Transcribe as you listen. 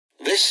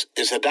This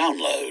is a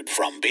download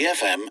from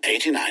BFM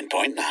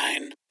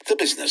 89.9, the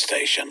business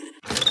station.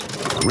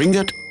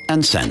 Ringgit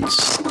and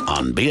Cents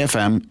on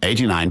BFM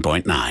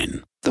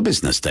 89.9, the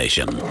business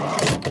station.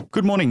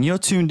 Good morning, you're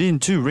tuned in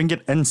to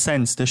Ringgit and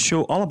Cents, the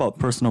show all about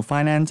personal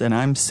finance, and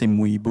I'm Sim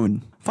Wee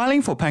Boon.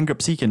 Filing for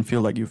bankruptcy can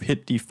feel like you've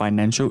hit the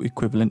financial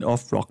equivalent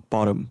of rock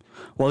bottom.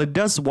 While it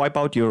does wipe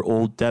out your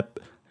old debt,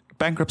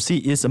 bankruptcy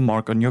is a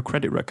mark on your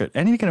credit record,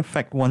 and it can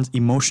affect one's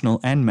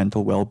emotional and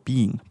mental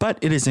well-being. But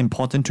it is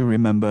important to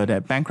remember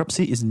that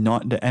bankruptcy is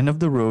not the end of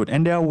the road,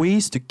 and there are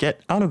ways to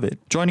get out of it.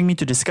 Joining me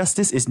to discuss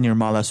this is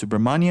Nirmala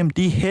Subramaniam,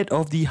 the head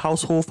of the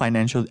Household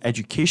Financial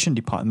Education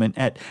Department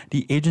at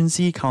the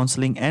Agency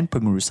Counselling and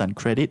Pengurusan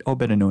Credit, or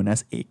better known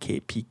as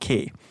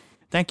AKPK.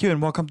 Thank you and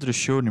welcome to the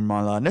show,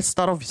 Nirmala. Let's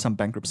start off with some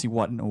Bankruptcy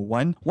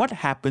 101. What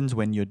happens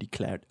when you're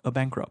declared a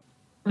bankrupt?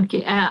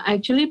 Okay,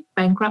 actually,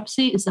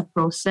 bankruptcy is a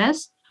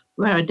process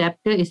where a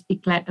debtor is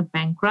declared a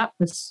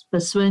bankrupt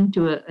pursuant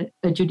to an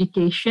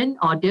adjudication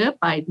order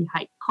by the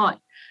High Court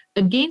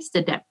against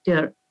the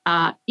debtor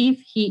if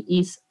he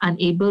is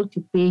unable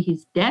to pay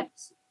his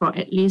debts for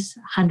at least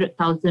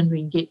 100,000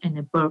 ringgit and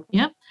above.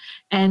 Yeah?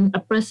 And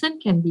a person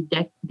can be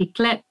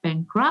declared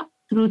bankrupt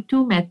through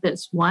two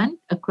methods. One,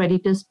 a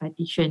creditor's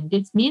petition.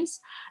 This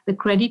means the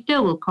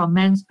creditor will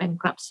commence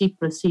bankruptcy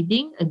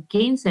proceeding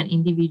against an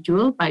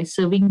individual by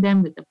serving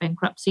them with a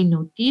bankruptcy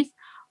notice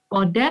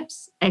for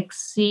debts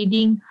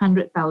exceeding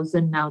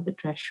 100,000 now, the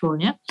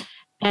threshold. Yeah?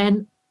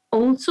 And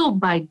also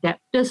by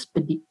debtor's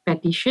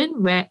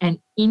petition, where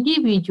an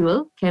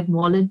individual can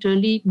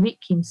voluntarily make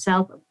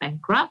himself a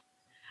bankrupt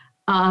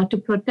to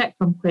protect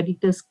from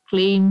creditors'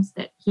 claims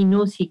that he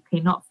knows he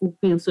cannot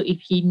fulfill. So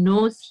if he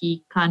knows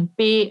he can't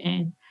pay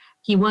and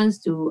he wants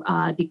to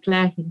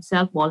declare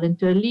himself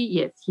voluntarily,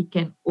 yes, he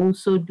can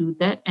also do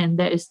that. And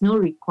there is no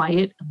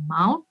required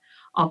amount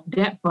of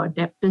debt for a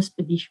debtor's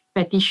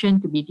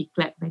petition to be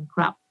declared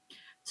bankrupt.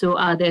 So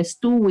there's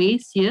two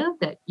ways here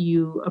that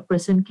a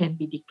person can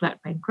be declared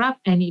bankrupt,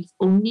 and it's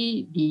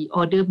only the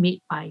order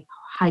made by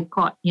High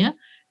Court. Yeah?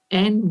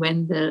 And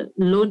when the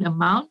loan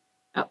amount,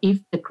 if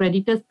the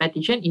creditor's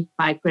petition, if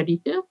by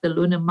creditor, the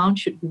loan amount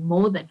should be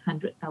more than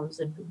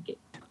 100,000 ringgit.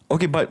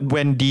 Okay, but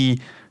when the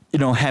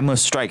hammer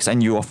strikes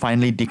and you are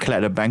finally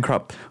declared a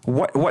bankrupt,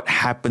 what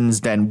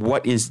happens then?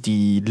 What is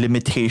the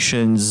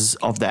limitations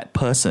of that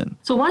person?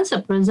 So once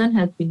a person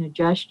has been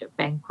adjudged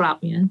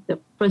bankrupt, the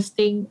first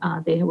thing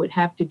they would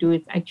have to do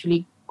is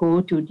actually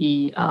go to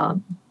the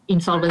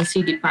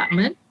insolvency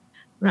department,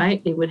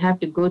 right? They would have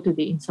to go to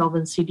the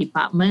insolvency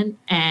department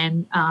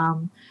and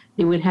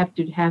they would have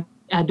to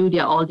do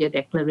all their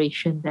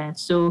declaration there.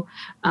 So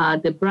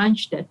the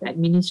branch that's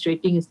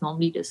administrating is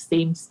normally the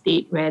same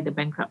state where the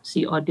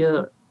bankruptcy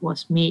order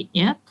was made.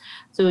 Yeah,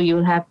 so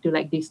you'll have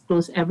to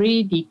disclose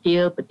every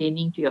detail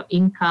pertaining to your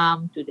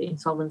income to the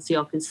insolvency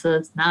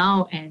officers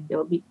now, and there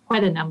will be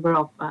quite a number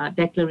of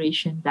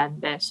declaration done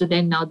there. So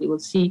then now they will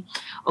see,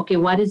 okay,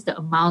 what is the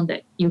amount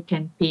that you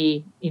can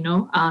pay?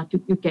 You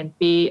can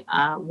pay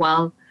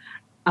while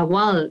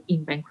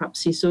in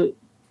bankruptcy. So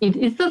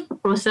it's just the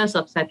process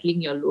of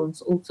settling your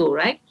loans also,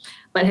 right?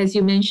 But as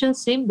you mentioned,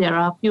 Sim, there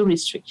are a few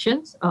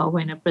restrictions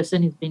when a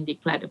person has been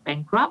declared a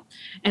bankrupt.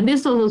 And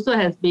this also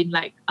has been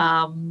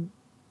a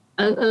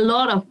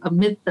lot of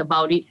myths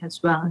about it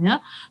as well. Yeah.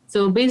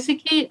 So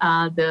basically,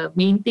 the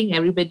main thing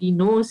everybody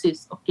knows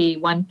is, okay,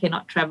 one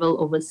cannot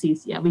travel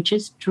overseas, yeah, which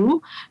is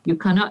true. You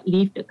cannot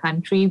leave the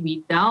country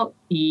without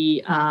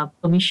the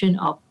permission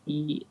of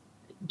the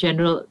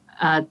general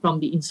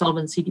from the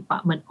insolvency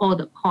department or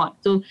the court.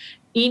 So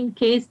in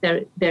case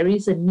there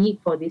is a need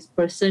for this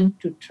person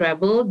to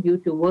travel due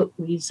to work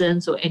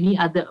reasons or any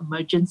other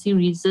emergency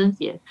reasons,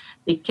 yes,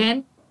 they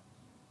can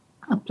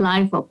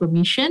apply for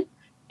permission,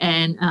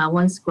 and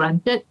once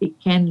granted, they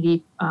can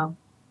leave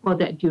for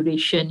that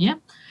duration. Yeah,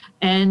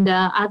 and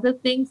other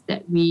things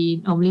that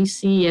we normally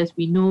see, as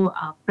we know,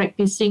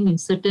 practicing in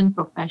certain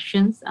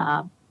professions,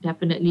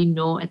 definitely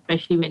no,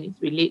 especially when it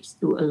relates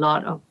to a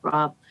lot of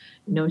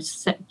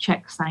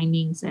check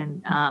signings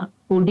and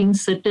holding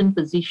certain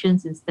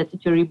positions in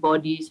statutory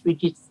bodies,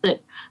 registered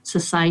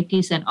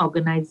societies and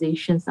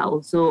organizations are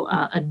also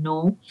a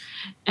no.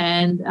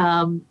 And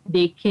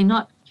they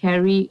cannot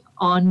carry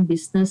on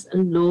business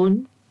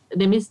alone.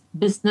 That means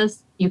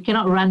business, you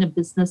cannot run a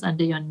business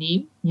under your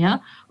name, yeah,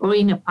 or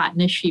in a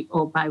partnership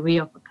or by way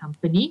of a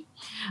company.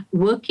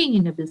 Working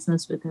in a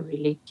business with a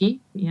relative,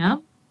 yeah,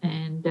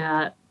 and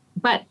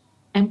but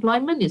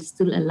employment is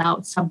still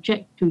allowed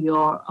subject to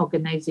your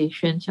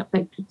organization,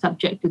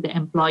 subject to the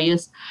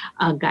employer's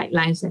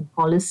guidelines and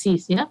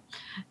policies, yeah,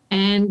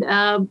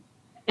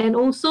 and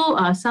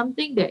also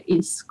something that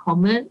is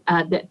common,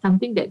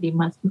 something that they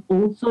must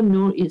also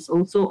know is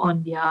also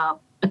on their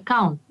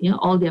account,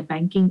 all their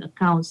banking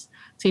accounts,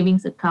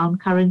 savings account,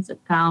 current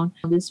account.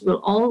 This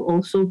will all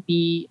also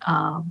be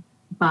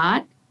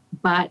barred.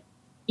 But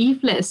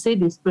if, let's say,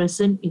 this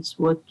person is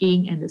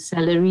working and the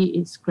salary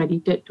is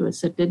credited to a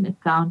certain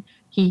account,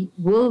 he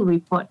will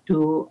report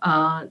to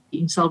the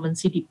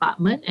insolvency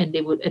department, and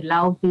they would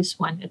allow this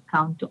one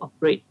account to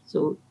operate.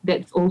 So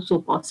that's also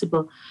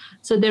possible.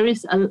 So there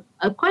is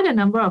quite a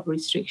number of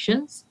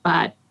restrictions,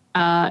 but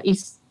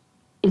it's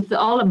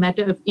all a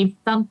matter of if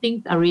some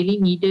things are really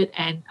needed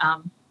and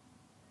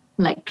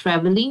like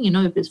traveling,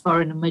 if it's for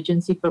an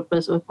emergency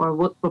purpose or for a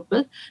work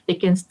purpose, they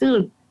can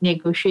still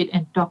negotiate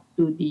and talk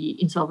to the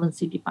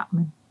insolvency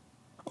department.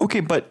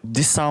 Okay, but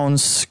this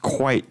sounds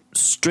quite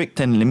strict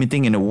and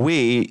limiting in a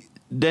way.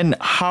 Then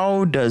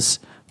how does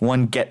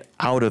one get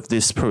out of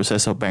this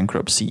process of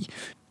bankruptcy?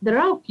 There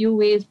are a few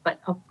ways, but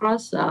of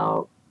course,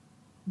 the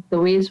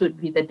ways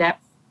would be the debt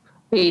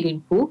paid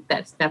in full.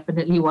 That's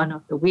definitely one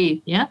of the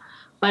ways, yeah.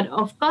 But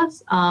of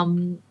course,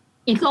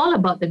 it's all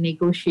about the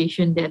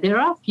negotiation there. There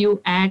are a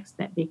few acts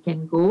that they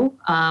can go,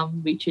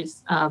 which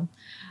is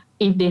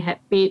if they had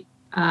paid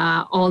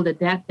all the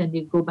debt, then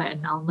they go by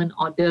annulment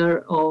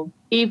order, or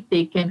if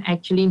they can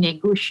actually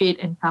negotiate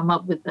and come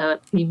up with a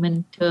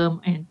payment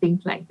term and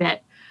things like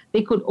that,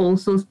 they could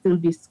also still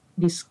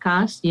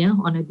discuss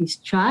on a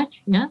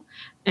discharge.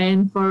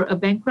 And for a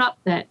bankrupt,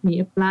 that may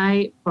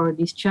apply for a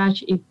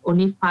discharge if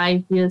only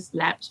 5 years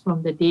lapse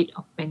from the date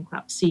of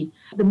bankruptcy.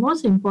 The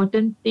most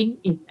important thing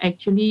is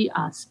actually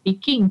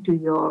speaking to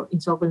your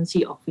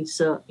insolvency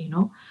officer,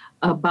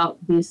 about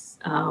this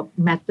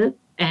method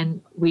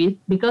and ways,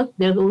 because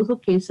there's also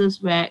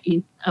cases where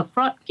it's a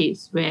fraud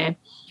case where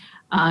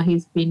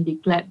he's been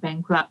declared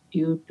bankrupt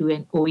due to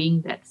an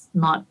owing that's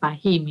not by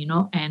him,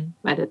 and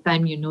by the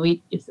time you know it,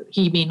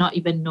 he may not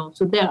even know.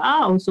 So there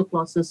are also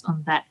clauses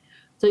on that.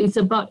 So it's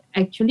about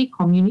actually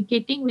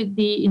communicating with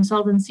the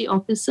insolvency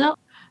officer.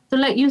 So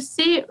like you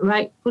say,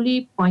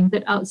 rightfully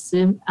pointed out,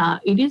 Sim,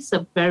 it is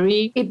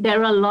there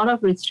are a lot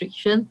of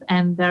restrictions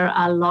and there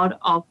are a lot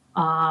of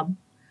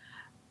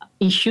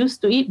issues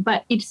to it,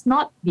 but it's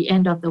not the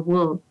end of the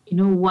world.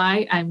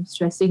 Why I'm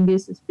stressing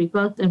this is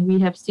because, and we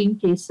have seen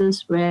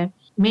cases where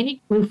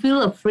many will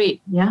feel afraid.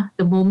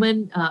 The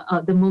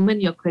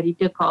moment your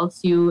creditor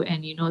calls you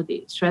and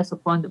they stress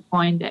upon the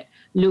point that,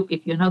 look,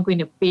 if you're not going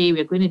to pay,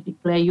 we're going to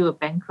declare you a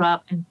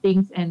bankrupt and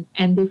things, and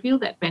they feel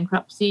that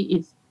bankruptcy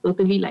is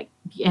totally like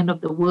the end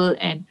of the world,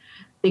 and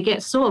they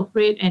get so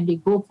afraid and they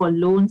go for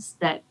loans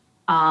that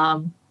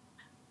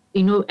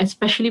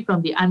especially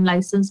from the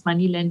unlicensed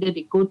money lender,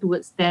 they go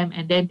towards them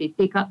and then they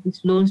take up these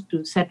loans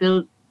to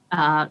settle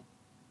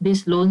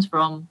these loans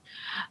from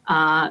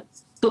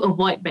to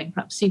avoid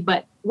bankruptcy.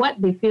 But what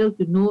they fail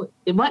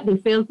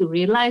to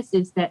realize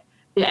is that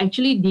they're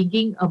actually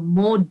digging a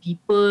more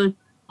deeper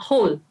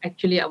hole,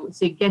 actually, I would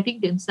say, getting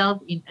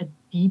themselves in a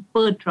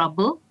deeper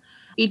trouble.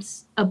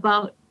 It's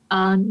about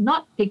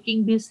not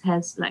taking this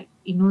as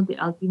the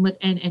ultimate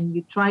end, and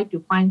you try to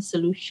find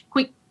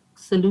quick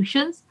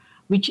solutions,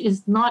 which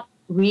is not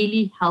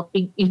really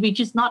helping, which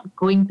is not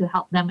going to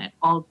help them at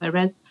all,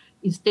 whereas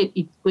instead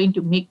it's going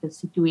to make the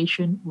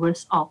situation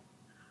worse off.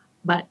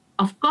 But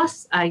of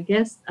course, I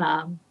guess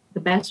the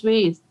best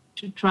way is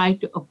to try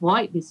to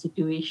avoid this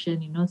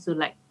situation, so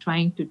like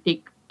trying to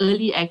take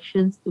early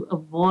actions to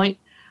avoid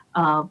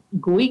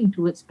going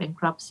towards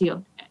bankruptcy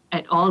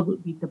at all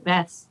would be the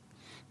best.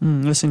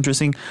 That's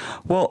interesting.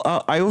 Well,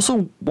 I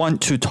also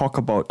want to talk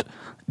about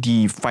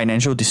the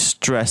financial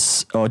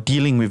distress, or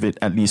dealing with it,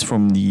 at least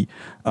from the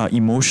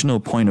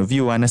emotional point of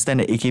view. I understand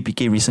that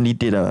AKPK recently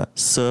did a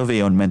survey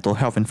on mental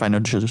health and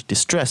financial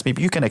distress.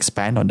 Maybe you can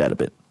expand on that a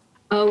bit.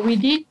 We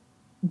did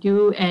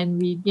do,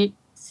 and we did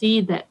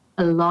see that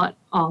a lot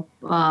of,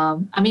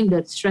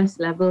 the stress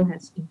level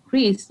has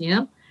increased,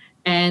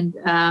 and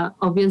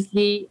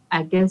obviously,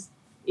 I guess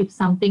it's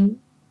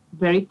something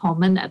very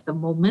common at the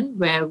moment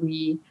where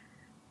we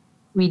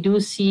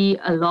do see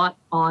a lot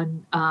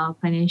on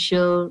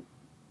financial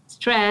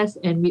stress,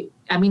 and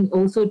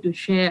also to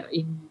share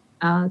in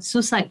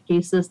suicide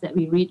cases that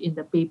we read in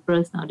the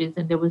papers nowadays.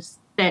 And there was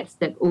stats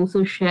that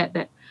also shared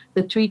that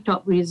the 3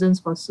 top reasons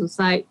for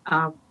suicide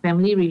are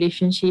family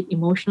relationship,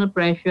 emotional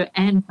pressure,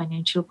 and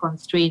financial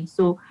constraints.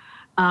 So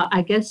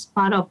I guess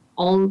part of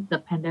all the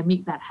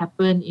pandemic that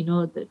happened,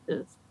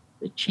 the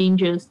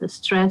changes, the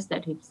stress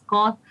that it's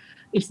caused,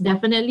 it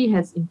definitely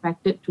has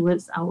impacted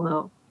towards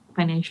our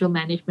financial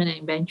management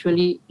and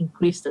eventually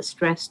increase the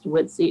stress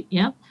towards it.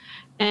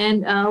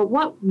 And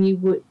what we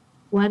would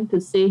want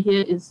to say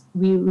here is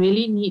we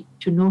really need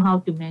to know how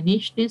to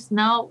manage this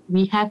now.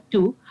 We have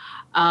to.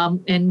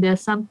 And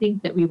there's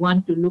something that we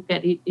want to look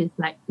at it is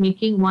like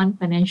making one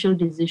financial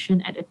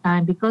decision at a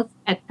time, because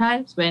at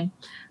times when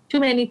too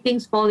many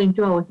things fall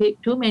into our head,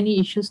 too many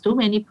issues, too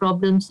many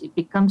problems, it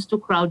becomes too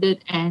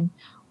crowded and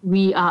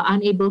we are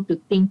unable to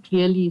think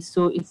clearly.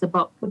 So it's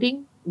about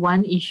putting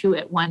one issue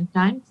at one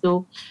time.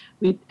 So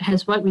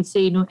as what we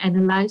say,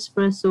 analyze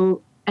first.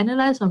 So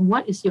analyze on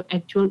what is your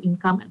actual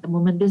income at the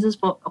moment. This is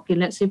for,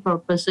 let's say for a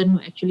person who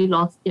actually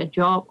lost their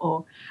job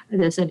or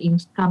there's an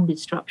income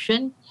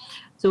disruption.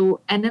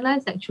 So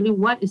analyze actually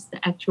what is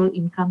the actual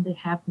income they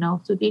have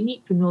now. So they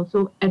need to know.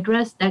 So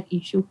address that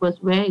issue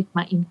first. Where is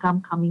my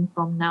income coming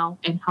from now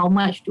and how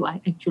much do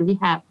I actually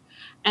have?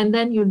 And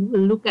then you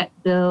look at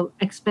the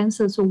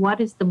expenses. So what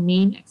is the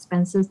main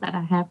expenses that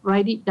I have?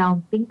 Write it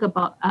down, think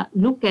about,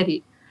 look at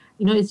it.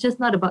 It's just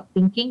not about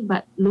thinking,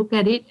 but look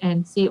at it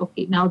and see,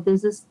 okay, now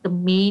this is the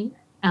main,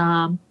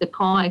 the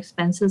core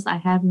expenses I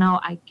have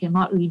now. I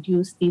cannot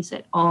reduce this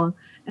at all.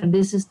 And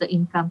this is the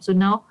income. So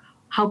now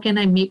how can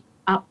I make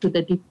up to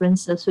the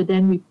differences? So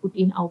then we put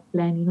in our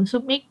plan, so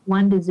make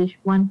one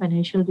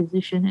financial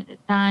decision at a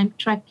time,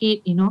 track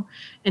it, and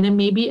then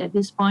maybe at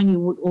this point you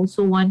would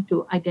also want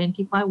to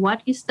identify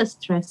what is the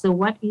stressor,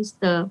 what is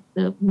the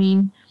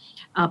main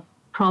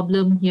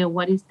problem here,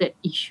 what is the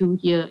issue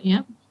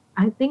here.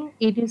 I think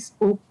it is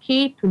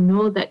okay to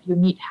know that you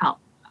need help.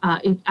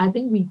 I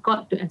think we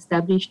got to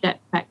establish that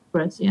fact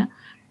first,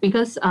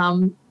 because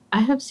I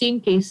have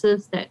seen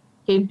cases that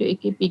came to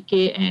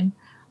AKPK, and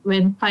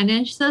when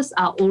finances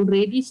are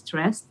already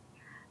stressed,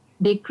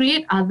 they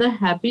create other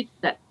habits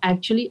that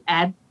actually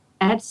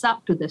adds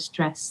up to the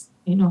stress,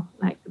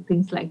 like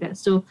things like that.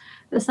 So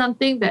that's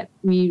something that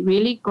we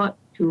really got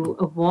to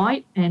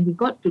avoid, and we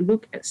got to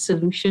look at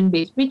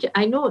solution-based, which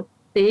I know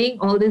saying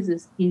all this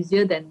is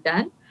easier than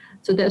done.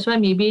 So that's why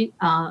maybe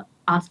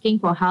asking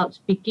for help,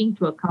 speaking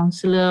to a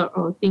counselor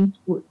or things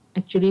would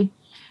actually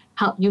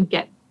help you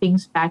get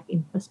things back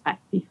in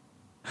perspective.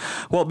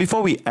 Well,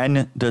 before we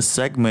end the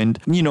segment,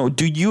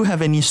 do you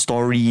have any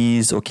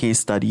stories or case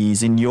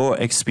studies in your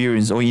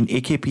experience or in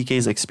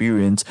AKPK's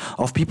experience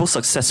of people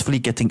successfully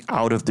getting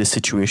out of this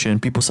situation,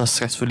 people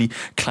successfully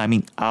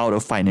climbing out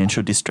of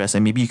financial distress?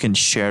 And maybe you can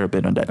share a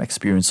bit on that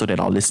experience so that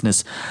our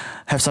listeners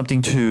have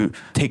something to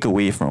take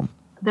away from.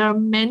 There are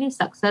many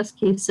success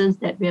cases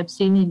that we have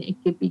seen in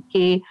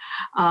AKPK.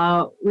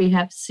 We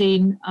have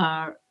seen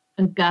a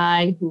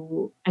guy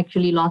who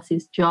actually lost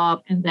his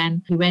job, and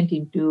then he went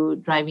into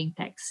driving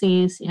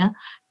taxis.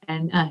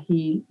 And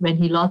when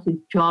he lost his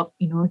job,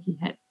 he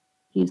had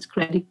his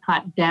credit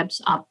card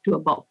debts up to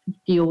about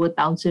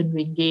 50,000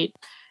 ringgit.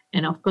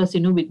 And of course,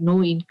 with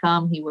no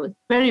income, he was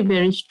very,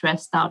 very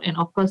stressed out. And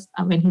of course,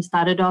 when he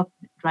started off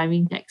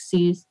driving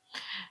taxis,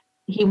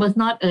 he was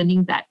not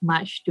earning that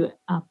much to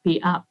pay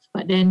up.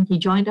 But then he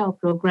joined our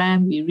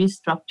program. We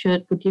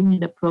restructured, put him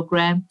in the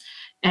program.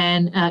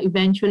 And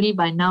eventually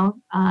by now,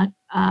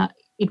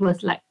 it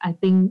was like, I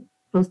think,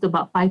 close to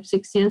about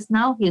 5-6 years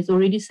now. He has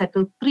already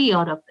settled 3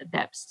 out of the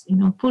debts,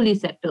 fully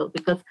settled,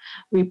 because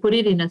we put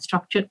it in a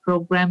structured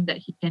program that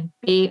he can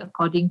pay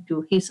according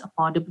to his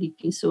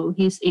affordability. So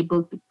he's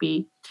able to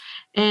pay.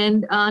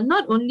 And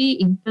not only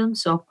in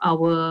terms of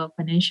our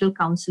financial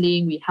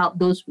counseling, we help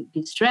those with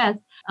distress.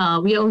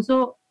 We are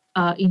also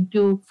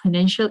into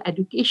financial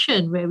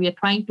education, where we are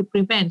trying to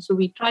prevent. So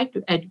we try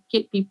to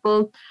educate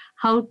people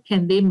how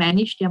can they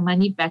manage their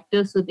money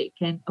better so they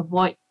can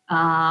avoid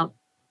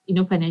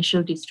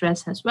financial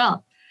distress as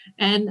well.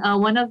 And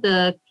one of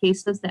the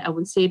cases that I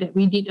would say that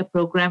we did a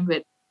program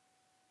with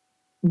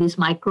these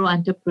micro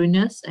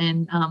entrepreneurs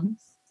and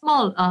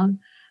small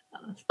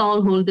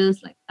stall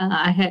holders. Like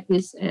I had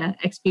this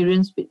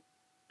experience with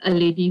a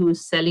lady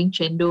who's selling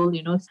chendol.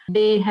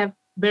 They have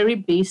very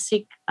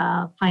basic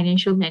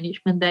financial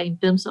management there in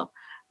terms of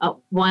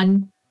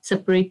one,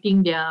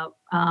 separating their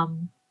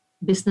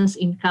business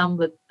income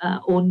with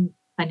own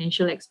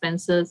financial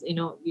expenses,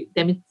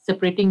 them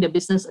separating the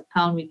business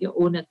account with your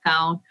own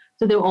account.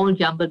 So they're all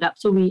jumbled up.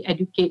 So we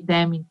educate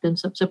them in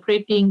terms of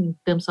separating, in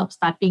terms of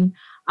starting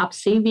up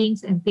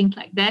savings and things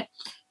like that.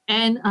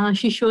 And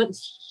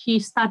she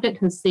started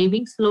her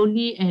savings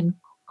slowly and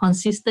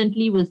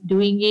consistently was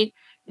doing it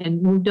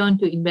and moved on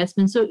to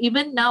investment. So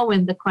even now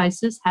when the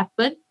crisis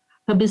happened,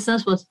 her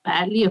business was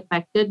badly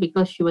affected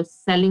because she was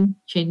selling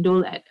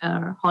chendol at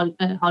a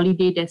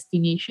holiday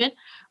destination.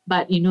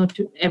 But,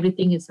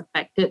 everything is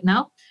affected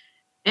now.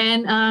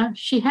 And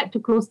she had to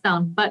close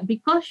down. But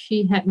because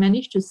she had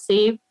managed to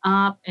save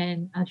up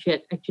and she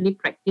had actually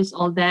practiced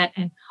all that,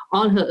 and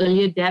all her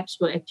earlier debts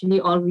were actually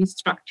all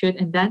restructured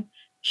and done,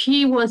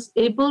 she was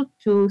able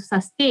to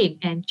sustain,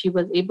 and she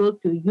was able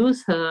to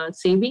use her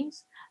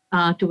savings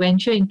to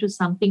venture into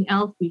something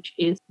else, which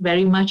is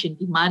very much in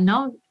demand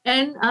now.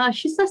 And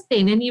she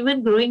sustained and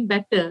even growing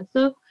better.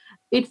 So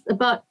it's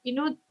about,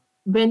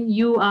 when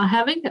you are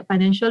having that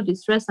financial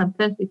distress,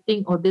 sometimes we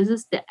think, oh, this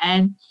is the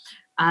end.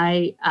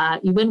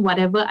 Even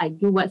whatever I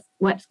do,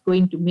 what's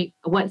going to make,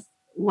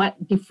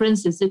 what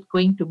difference is it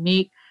going to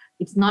make?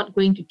 It's not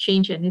going to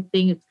change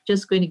anything. It's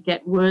just going to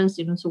get worse,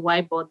 so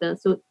why bother?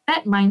 So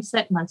that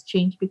mindset must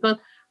change, because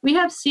we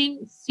have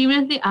seen,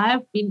 seriously, I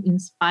have been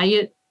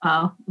inspired.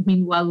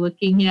 While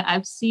working here,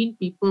 I've seen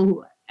people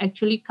who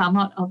actually come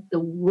out of the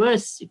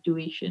worst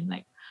situation,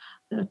 like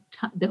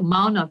the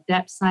amount of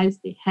debt size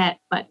they had.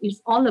 But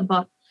it's all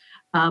about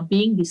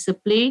being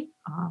disciplined,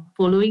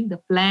 following the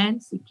plan,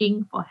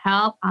 seeking for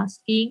help,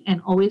 asking,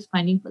 and always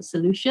finding for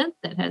solutions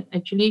that has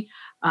actually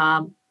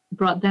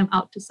brought them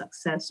out to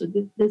success. So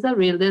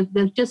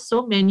there's just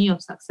so many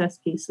of success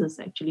cases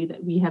actually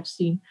that we have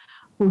seen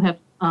who have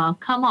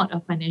come out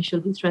of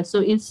financial distress. So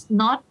it's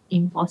not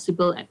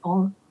impossible at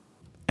all.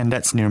 And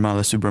that's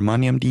Nirmala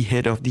Subramaniam, the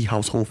head of the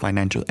Household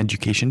Financial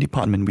Education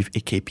Department with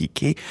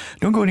AKPK.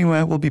 Don't go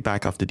anywhere. We'll be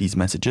back after these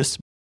messages.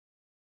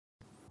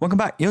 Welcome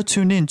back. You're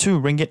tuned in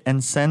to Ringgit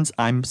and Cents.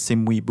 I'm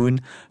Sim Wee Boon.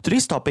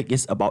 Today's topic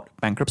is about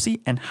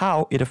bankruptcy and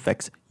how it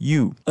affects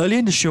you. Earlier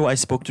in the show, I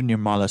spoke to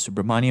Nirmala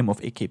Subramaniam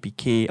of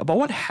AKPK about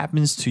what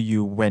happens to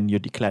you when you're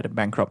declared a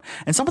bankrupt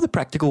and some of the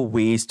practical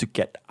ways to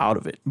get out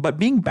of it. But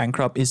being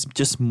bankrupt is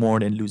just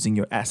more than losing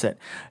your asset.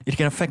 It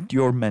can affect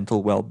your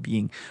mental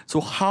well-being. So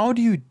how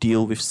do you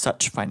deal with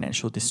such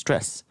financial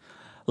distress?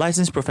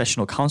 Licensed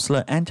professional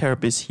counselor and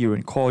therapist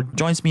Hiren Kaur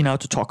joins me now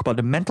to talk about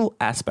the mental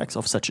aspects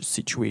of such a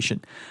situation.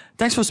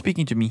 Thanks for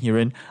speaking to me,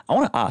 Hiren. I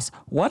want to ask,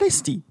 what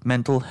is the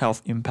mental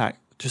health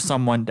impact to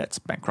someone that's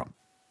bankrupt?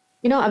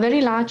 You know, a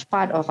very large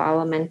part of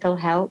our mental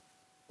health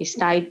is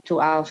tied to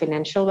our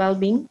financial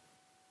well-being.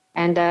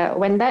 And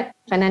when that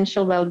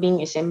financial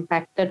well-being is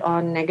impacted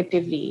on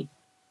negatively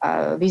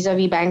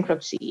vis-a-vis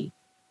bankruptcy,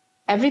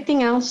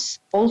 everything else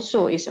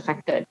also is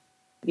affected,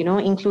 you know,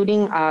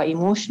 including our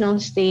emotional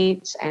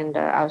states and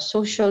our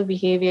social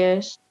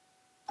behaviors.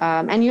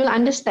 And you'll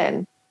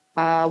understand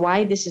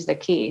why this is the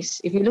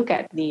case if you look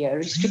at the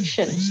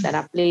restrictions that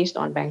are placed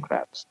on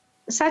bankrupts.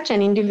 Such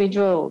an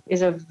individual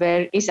is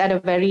at a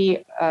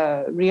very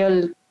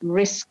real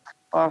risk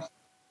of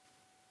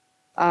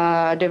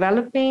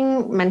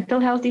developing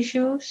mental health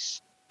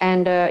issues.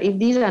 And if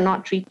these are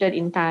not treated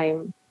in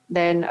time,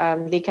 then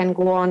they can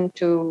go on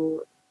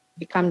to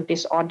become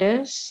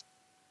disorders.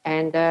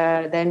 And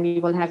then we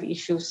will have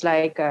issues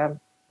like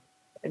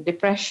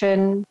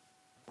depression,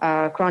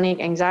 chronic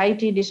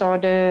anxiety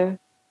disorder,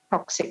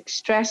 toxic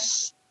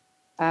stress.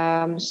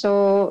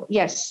 So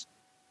yes,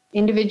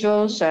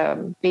 individuals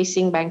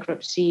facing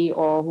bankruptcy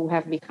or who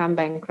have become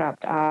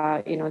bankrupt,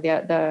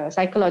 the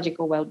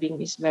psychological well-being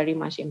is very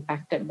much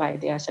impacted by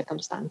their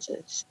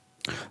circumstances.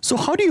 So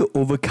how do you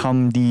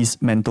overcome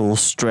these mental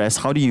stress?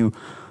 How do you,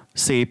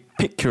 say,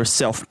 pick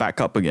yourself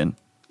back up again?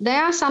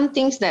 There are some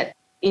things that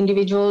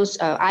individuals,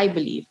 I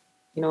believe,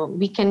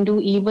 we can do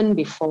even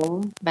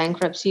before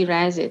bankruptcy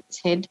rears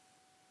its head.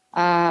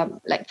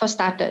 Like for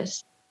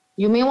starters,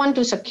 you may want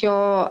to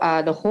secure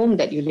the home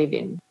that you live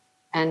in.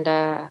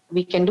 And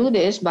we can do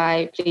this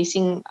by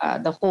placing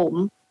the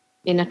home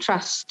in a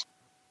trust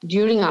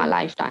during our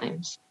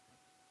lifetimes.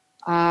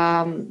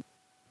 What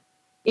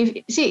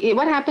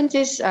happens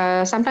is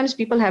sometimes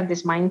people have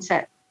this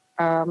mindset,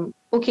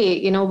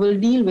 we'll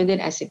deal with it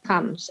as it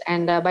comes.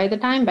 And by the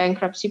time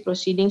bankruptcy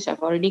proceedings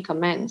have already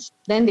commenced,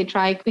 then they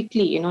try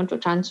quickly, to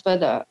transfer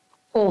the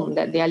home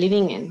that they are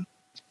living in.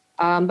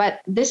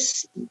 But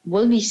this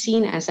will be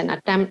seen as an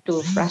attempt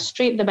to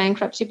frustrate the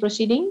bankruptcy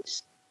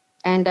proceedings,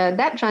 and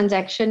that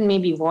transaction may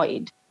be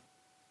void.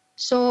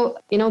 So,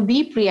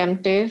 be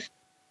preemptive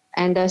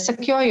and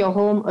secure your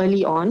home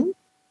early on,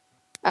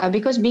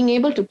 because being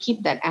able to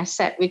keep that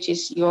asset, which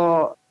is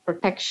your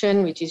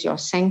protection, which is your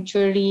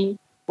sanctuary,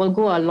 will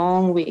go a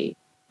long way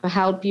to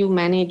help you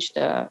manage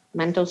the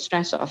mental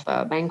stress of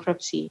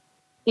bankruptcy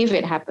if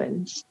it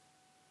happens.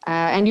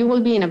 And you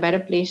will be in a better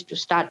place to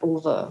start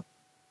over.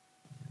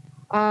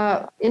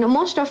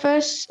 Most of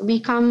us,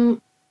 we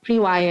come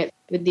pre-wired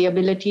with the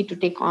ability to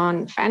take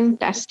on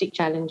fantastic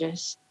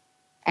challenges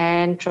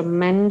and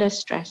tremendous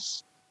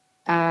stress.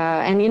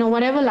 And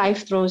whatever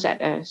life throws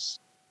at us.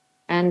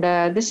 And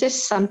this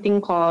is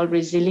something called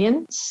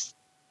resilience.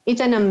 It's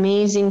an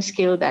amazing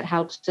skill that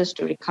helps us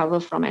to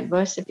recover from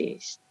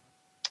adversities.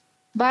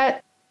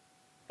 But,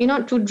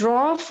 to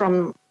draw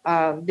from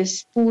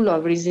this pool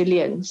of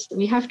resilience,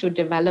 we have to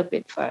develop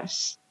it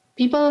first.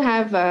 People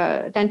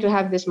tend to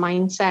have this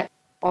mindset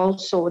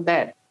also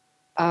that,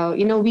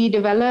 we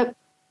develop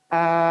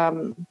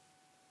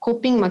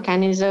coping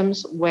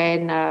mechanisms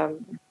when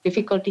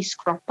difficulties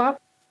crop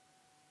up.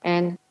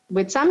 And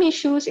with some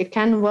issues, it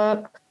can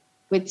work.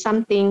 With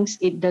some things,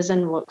 it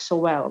doesn't work so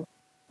well.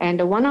 And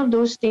one of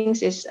those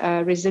things is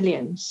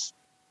resilience.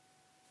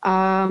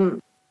 There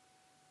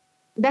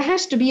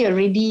has to be a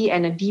ready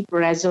and a deep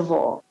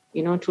reservoir,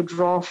 to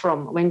draw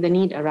from when the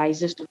need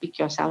arises to pick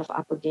yourself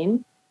up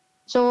again.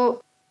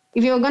 So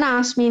if you're going to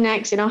ask me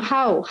next,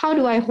 how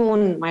do I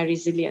hone my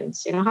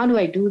resilience? How do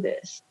I do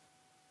this?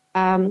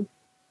 Learn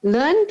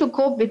to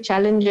cope with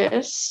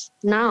challenges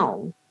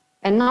now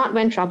and not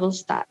when trouble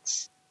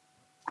starts.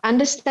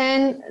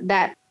 Understand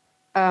that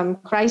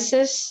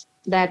crisis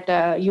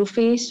that you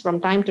face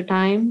from time to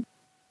time,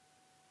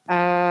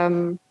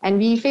 and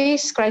we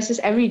face crisis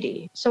every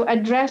day. So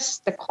address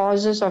the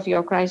causes of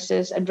your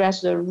crisis,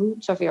 address the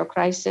roots of your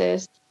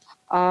crisis.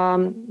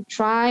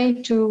 Try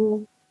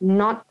to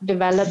not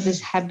develop this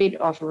habit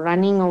of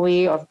running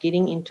away, of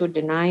getting into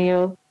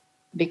denial,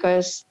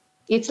 because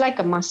it's like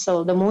a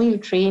muscle. The more you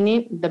train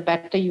it, the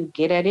better you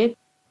get at it.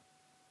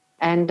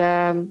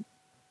 And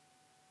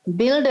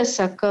build a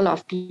circle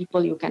of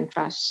people you can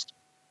trust.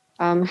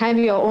 Have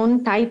your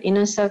own tight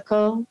inner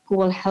circle who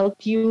will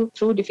help you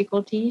through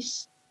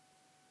difficulties.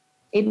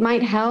 It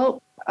might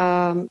help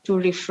to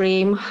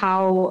reframe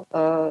how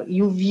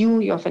you view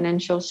your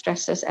financial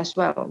stresses as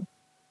well.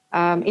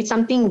 It's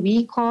something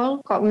we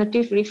call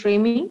cognitive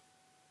reframing.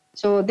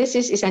 So this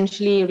is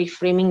essentially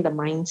reframing the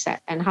mindset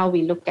and how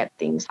we look at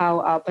things, how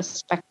our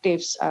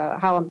perspectives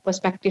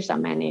are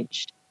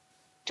managed.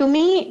 To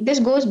me, this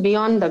goes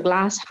beyond the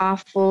glass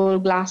half full,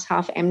 glass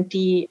half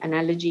empty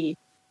analogy.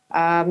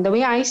 The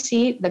way I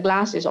see it, the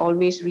glass is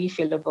always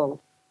refillable.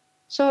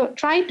 So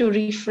try to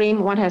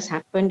reframe what has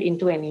happened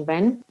into an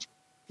event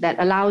that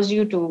allows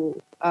you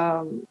to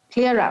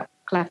clear out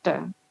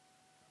clutter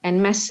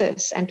and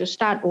messes and to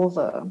start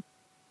over,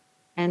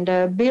 and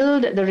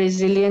build the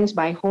resilience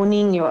by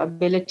honing your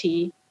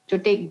ability to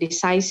take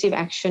decisive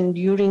action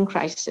during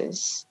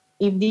crisis.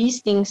 If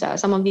these things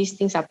some of these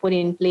things are put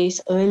in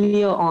place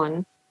earlier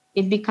on,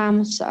 it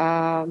becomes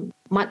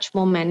much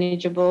more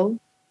manageable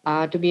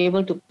to be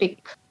able to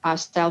pick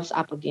ourselves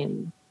up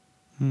again.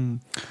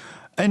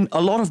 And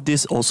a lot of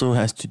this also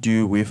has to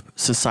do with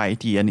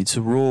society and its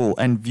role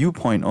and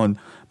viewpoint on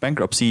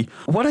bankruptcy.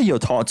 What are your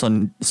thoughts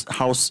on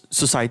how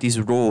society's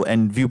role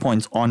and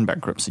viewpoints on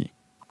bankruptcy?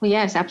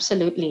 Yes,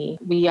 absolutely.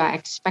 We are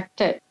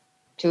expected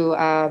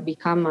to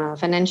become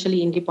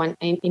financially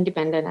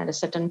independent at a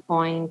certain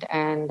point,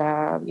 and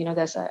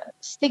there's a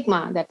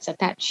stigma that's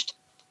attached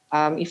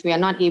if we are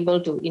not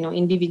able to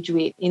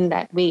individuate in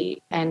that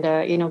way, and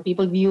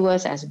people view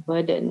us as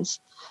burdens.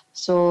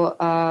 So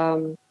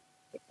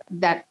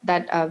that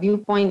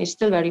viewpoint is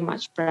still very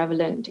much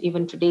prevalent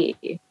even today.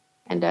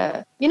 And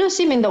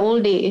Sim, in the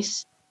old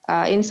days,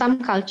 in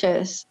some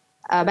cultures,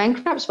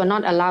 bankrupts were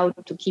not allowed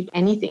to keep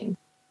anything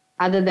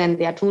other than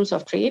their tools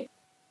of trade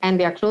and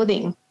their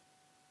clothing.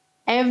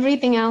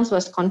 Everything else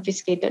was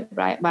confiscated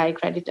by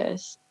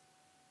creditors.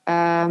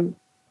 In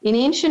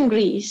ancient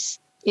Greece,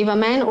 if a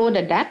man owed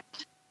a debt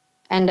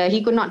and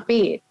he could not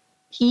pay it,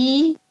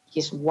 he,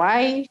 his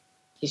wife,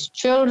 his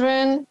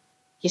children,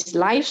 his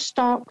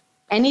livestock,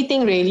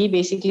 anything really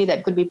basically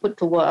that could be put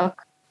to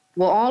work,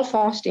 were all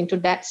forced into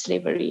debt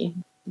slavery.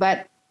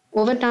 But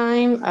over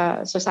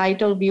time,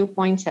 societal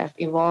viewpoints have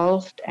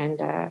evolved,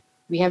 and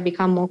we have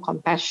become more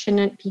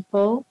compassionate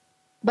people.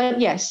 But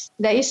yes,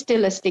 there is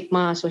still a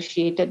stigma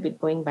associated with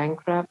going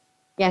bankrupt.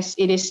 Yes,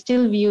 it is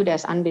still viewed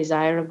as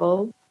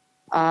undesirable,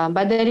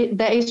 but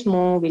there is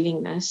more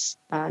willingness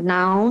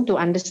now to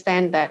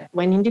understand that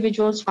when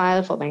individuals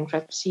file for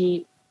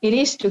bankruptcy, it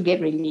is to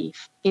get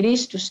relief. It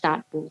is to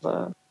start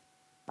over.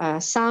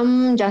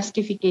 Some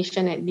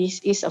justification at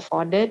least is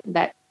afforded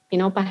that,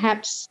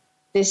 perhaps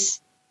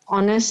this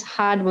honest,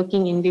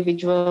 hardworking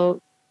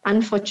individual,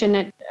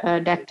 unfortunate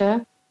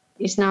debtor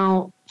is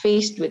now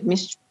faced with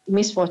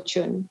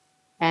misfortune,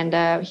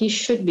 and he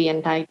should be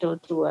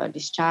entitled to a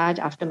discharge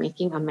after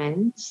making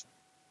amends.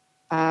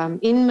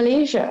 In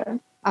Malaysia,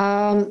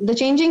 the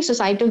changing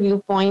societal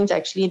viewpoints,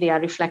 actually, they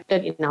are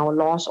reflected in our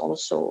laws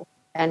also.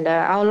 And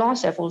our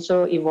laws have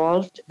also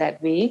evolved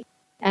that way.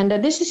 And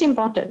this is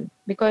important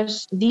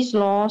because these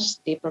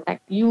laws, they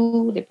protect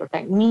you, they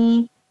protect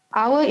me.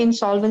 Our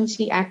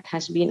Insolvency Act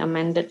has been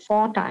amended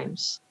 4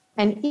 times.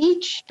 And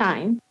each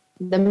time,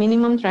 the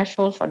minimum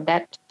threshold for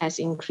debt has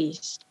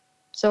increased.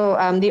 So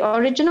the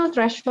original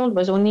threshold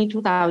was only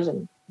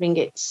 2,000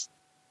 ringgits.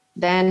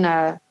 Then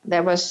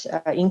there was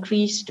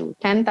increased to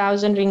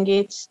 10,000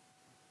 ringgits,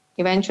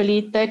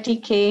 eventually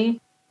 30K,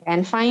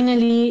 and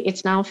finally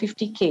it's now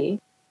 50K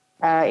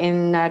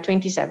in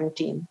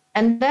 2017.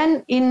 And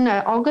then in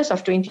August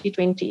of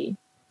 2020,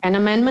 an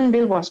amendment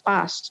bill was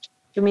passed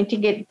to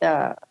mitigate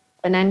the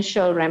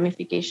financial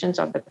ramifications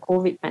of the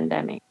COVID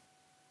pandemic,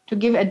 to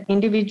give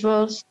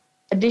individuals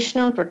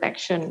additional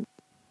protection.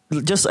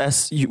 Just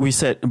as we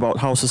said about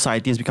how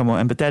society has become more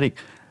empathetic,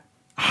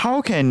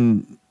 how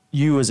can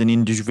you as an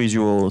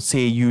individual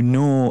say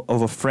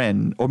of a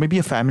friend or maybe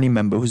a family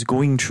member who's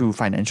going through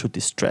financial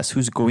distress,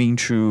 who's going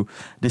through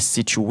this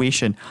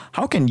situation?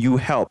 How can you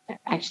help?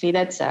 Actually,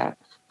 it's a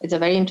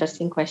very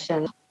interesting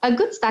question. A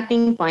good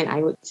starting point,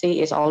 I would say,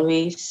 is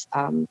always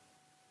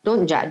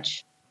don't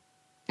judge.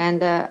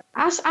 And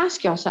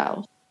ask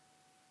yourself,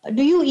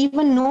 do you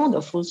even know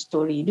the full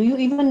story? Do you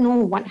even know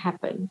what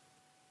happened?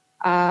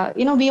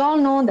 We all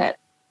know that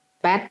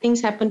bad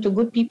things happen to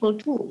good people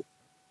too.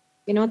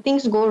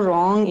 Things go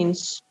wrong in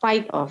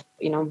spite of,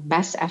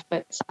 best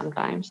efforts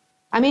sometimes.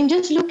 I mean,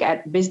 just look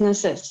at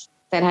businesses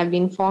that have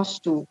been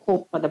forced to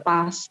cope for the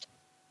past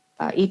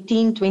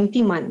 18,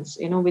 20 months,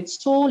 with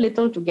so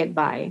little to get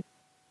by.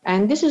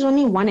 And this is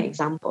only one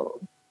example.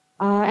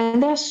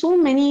 And there are so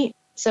many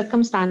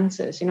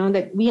circumstances,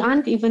 that we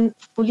aren't even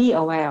fully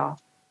aware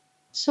of.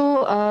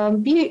 So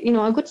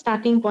a good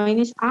starting point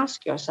is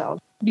ask yourself,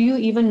 do you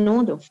even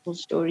know the full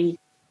story?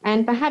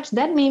 And perhaps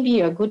that may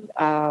be a good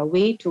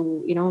way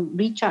to,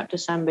 reach out to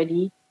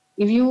somebody.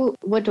 If you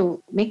were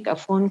to make a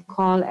phone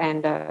call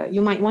and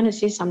you might want to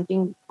say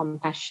something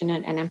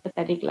compassionate and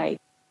empathetic,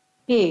 like,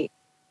 hey,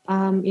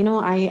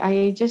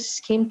 I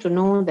just came to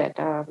know that,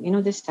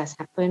 this has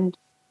happened.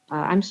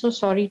 I'm so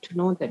sorry to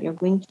know that you're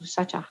going through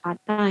such a hard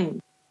time,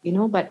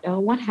 but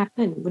what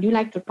happened? Would you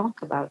like to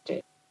talk about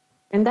it?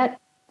 And that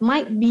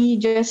might be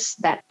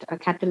just that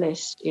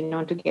catalyst,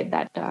 to get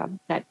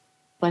that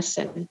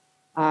person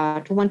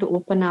to want to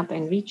open up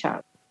and reach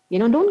out.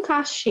 Don't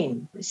cast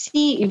shame.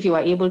 See if you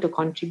are able to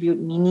contribute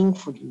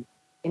meaningfully,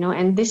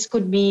 and this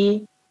could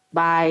be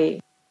by,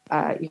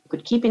 you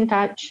could keep in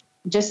touch,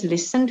 just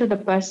listen to the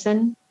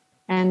person,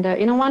 And,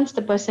 once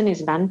the person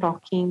is done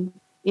talking,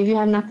 if you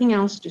have nothing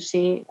else to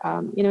say,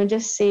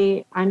 just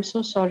say, I'm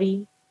so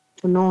sorry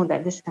to know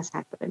that this has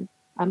happened.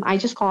 I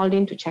just called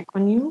in to check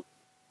on you,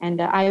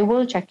 and I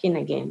will check in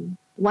again.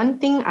 One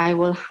thing I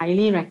will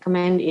highly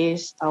recommend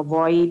is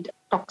avoid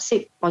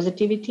toxic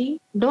positivity.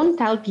 Don't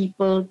tell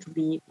people to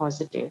be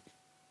positive,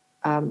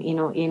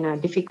 in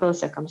difficult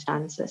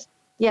circumstances.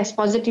 Yes,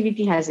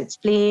 positivity has its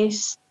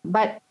place,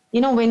 but,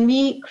 when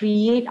we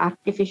create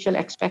artificial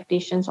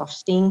expectations of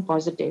staying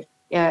positive,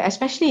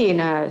 especially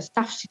in a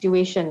tough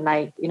situation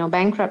like,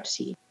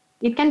 bankruptcy,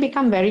 it can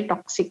become very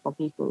toxic for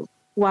people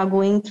who are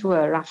going through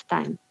a rough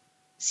time.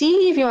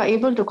 See if you are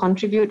able to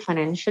contribute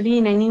financially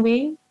in any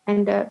way,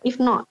 and if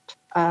not,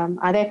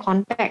 are there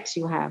contacts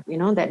you have,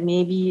 that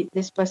maybe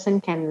this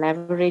person can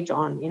leverage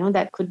on,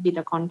 that could be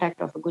the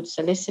contact of a good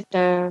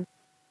solicitor,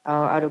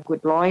 or a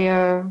good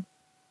lawyer,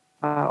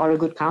 or a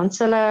good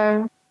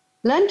counselor.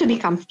 Learn to be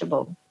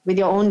comfortable with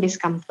your own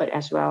discomfort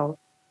as well.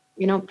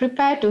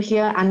 Prepare to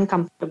hear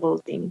uncomfortable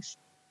things.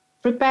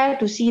 Prepare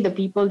to see the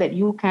people that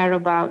you care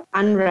about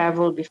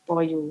unravel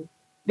before you,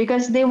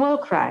 because they will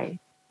cry.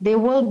 They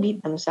will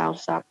beat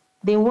themselves up.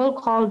 They will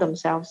call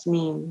themselves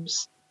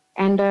names.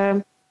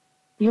 And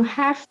you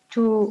have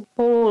to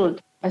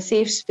hold a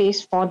safe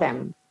space for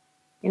them.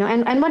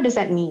 And what does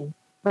that mean?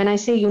 When I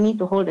say you need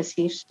to hold a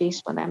safe space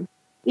for them,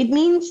 it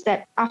means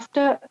that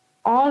after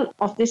all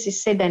of this is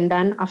said and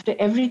done, after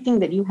everything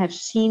that you have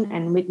seen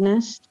and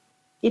witnessed,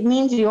 it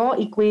means your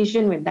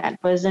equation with that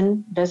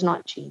person does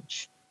not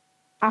change.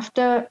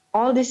 After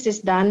all this is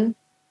done,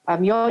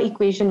 your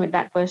equation with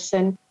that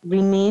person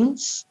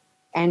remains,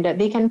 and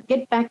they can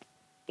get back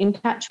in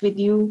touch with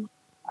you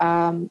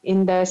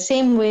in the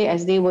same way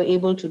as they were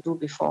able to do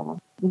before.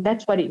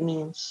 That's what it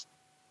means.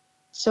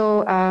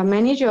 So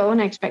manage your own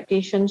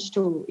expectations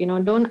too.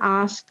 Don't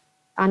ask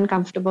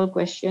uncomfortable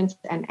questions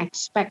and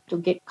expect to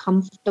get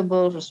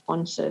comfortable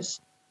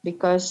responses,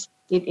 because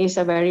it is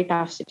a very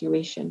tough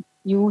situation.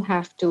 You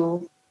have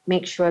to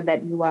make sure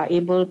that you are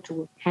able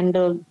to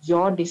handle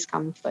your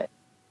discomfort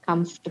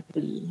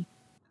comfortably.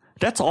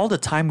 That's all the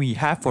time we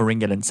have for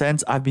Ringgit and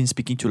Cents. I've been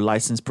speaking to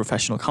licensed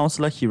professional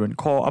counsellor Hiran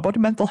Kaur about the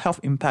mental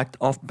health impact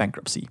of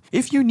bankruptcy.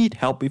 If you need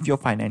help with your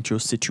financial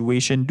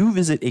situation, do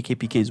visit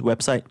AKPK's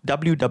website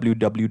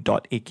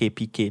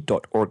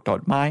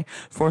www.akpk.org.my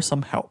for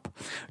some help.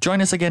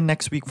 Join us again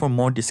next week for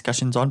more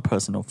discussions on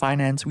personal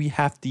finance. We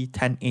have the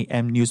 10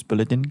 a.m. news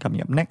bulletin coming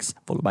up next,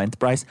 followed by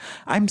Enterprise.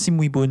 I'm Sim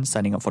Wee Boon,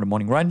 signing up for the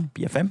morning run,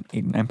 BFM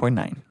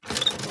 89.9.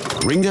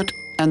 Ringgit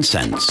and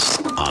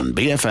Cents on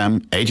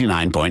BFM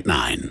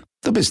 89.9.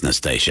 The business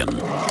station.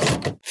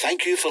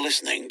 Thank you for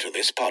listening to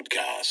this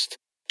podcast.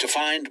 To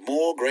find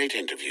more great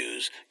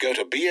interviews, go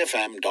to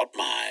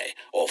bfm.my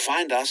or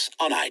find us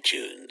on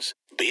iTunes.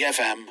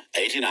 BFM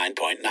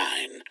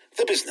 89.9,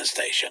 the business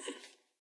station.